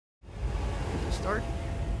Stark?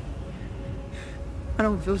 I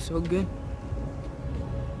don't feel so good.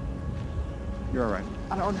 You're all right.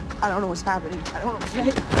 I don't know what's happening. I don't know.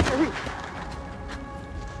 Hurry.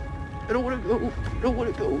 I don't want to go. I don't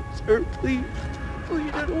want to go, sir. Please.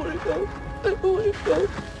 Please, I don't want to go. I don't want to go.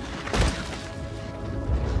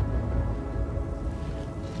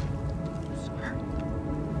 Sir.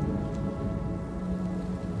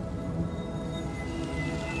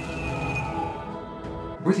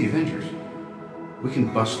 We're the Avengers. We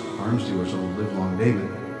can bust arms dealers all live long day,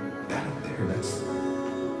 but that up there, that's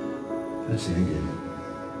the end game.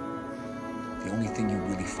 The only thing you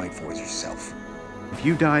really fight for is yourself. If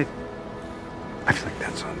you die, I feel like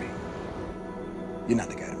that's on me. You're not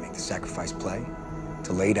the guy to make the sacrifice play,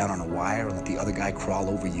 to lay down on a wire and let the other guy crawl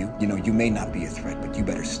over you. You know, you may not be a threat, but you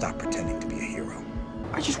better stop pretending to be a hero.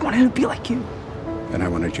 I just wanted to be like you. And I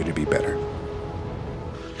wanted you to be better.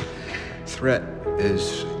 Threat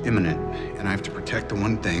is imminent, and I have to protect the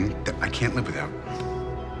one thing that I can't live without.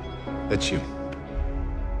 That's you.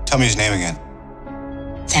 Tell me his name again.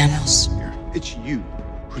 Thanos. It's you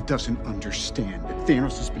who doesn't understand that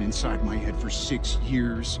Thanos has been inside my head for 6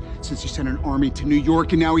 years, since he sent an army to New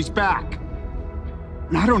York, and now he's back.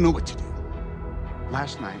 And I don't know what to do.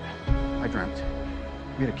 Last night, I dreamt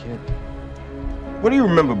we had a kid. What do you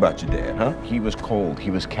remember about your dad, huh? He was cold,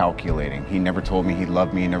 he was calculating. He never told me he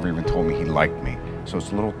loved me, he never even told me he liked me. So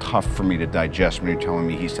it's a little tough for me to digest when you're telling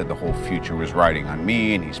me he said the whole future was riding on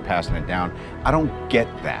me and he's passing it down. I don't get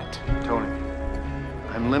that. Tony,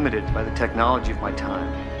 I'm limited by the technology of my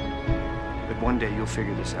time. But one day you'll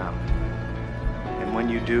figure this out. And when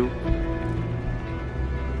you do,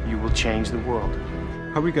 you will change the world.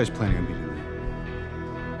 How are you guys planning on beating me?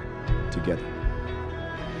 Together.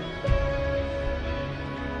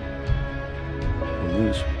 We'll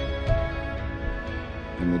lose.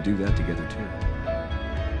 And we'll do that together, too.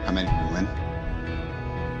 How many will win?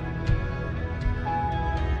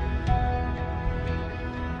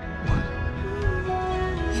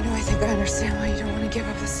 You know, I think I understand why you don't want to give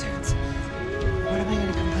up the suits. What am I going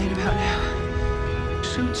to complain about now?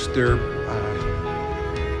 Suits, they're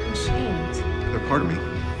Machines. they're part of me.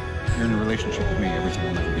 You're in a relationship with me, everything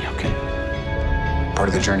will never be okay. Part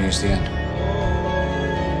of the journey is the end.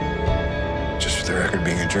 Just for the record,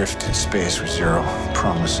 being adrift in space with zero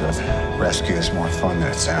promise of rescue is more fun than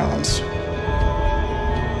it sounds.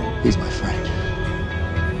 He's my friend.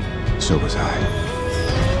 So was I.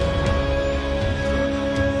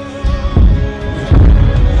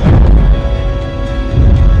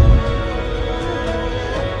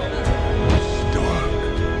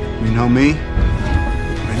 You know me? I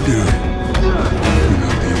do. You're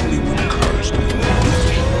not the only one cursed.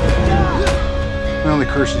 My only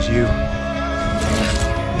curse is you.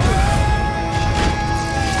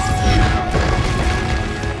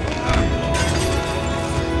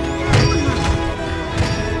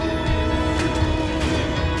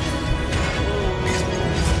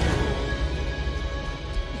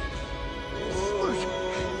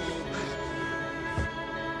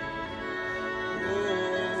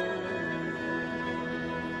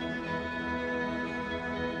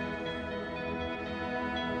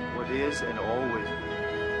 What is and always will be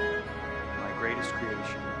my greatest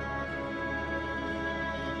creation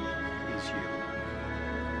is you.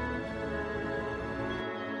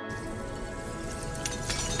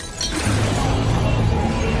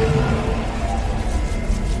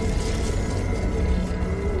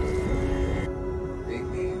 Big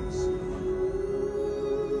names.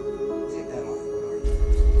 Take that off.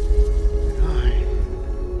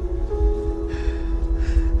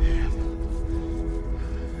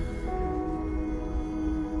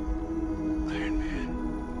 Iron Man.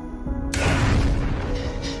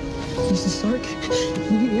 Mr. Stark,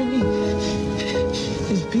 can you hear me?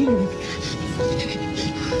 It's Peter.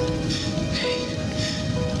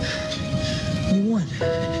 You won.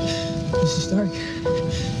 Mr. Stark.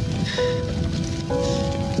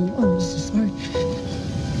 You won, Mr. Stark.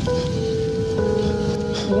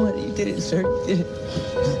 You won. You did it, sir. You did it.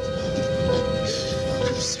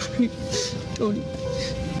 I'm sorry, Tony.